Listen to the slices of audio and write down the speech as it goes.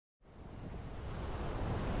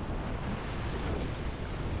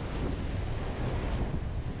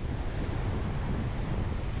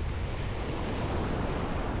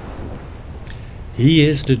He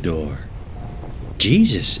is the door.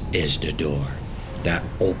 Jesus is the door that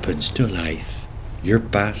opens to life. Your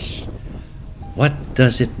past, what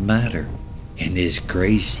does it matter? In His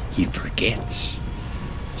grace He forgets.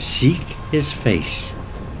 Seek His face.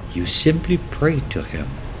 You simply pray to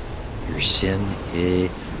Him. Your sin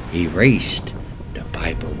erased, the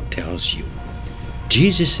Bible tells you.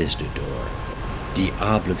 Jesus is the door, the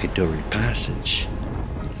obligatory passage.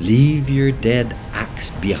 Leave your dead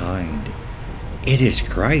acts behind. It is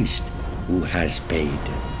Christ who has paid.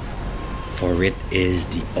 For it is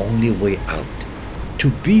the only way out to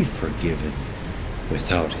be forgiven.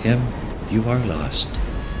 Without Him, you are lost,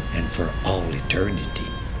 and for all eternity.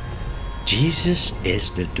 Jesus is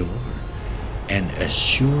the door, an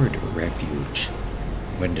assured refuge.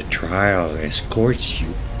 When the trial escorts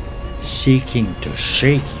you, seeking to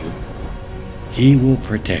shake you, He will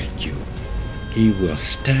protect you. He will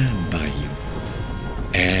stand by you,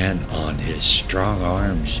 and on His strong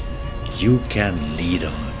arms you can lead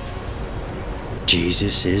on.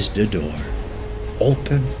 Jesus is the door,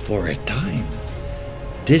 open for a time.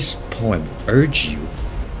 This poem urges you,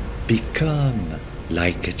 become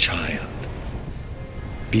like a child.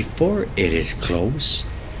 Before it is closed,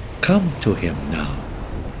 come to Him now,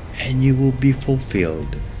 and you will be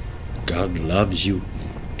fulfilled. God loves you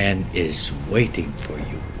and is waiting for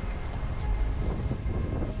you.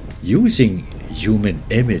 Using human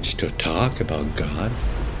image to talk about God,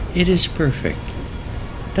 it is perfect.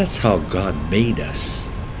 That's how God made us.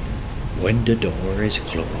 When the door is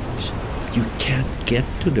closed, you can't get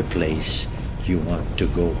to the place you want to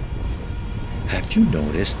go. Have you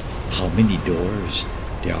noticed how many doors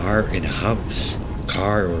there are in a house,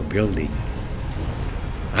 car, or building?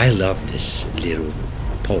 I love this little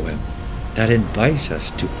poem that invites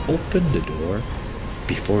us to open the door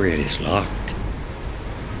before it is locked.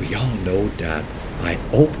 We all know that by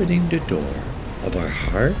opening the door of our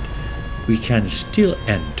heart, we can still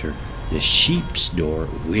enter the sheep's door,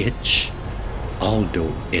 which,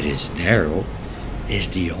 although it is narrow, is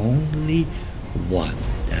the only one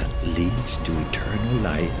that leads to eternal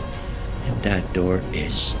life, and that door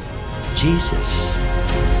is Jesus.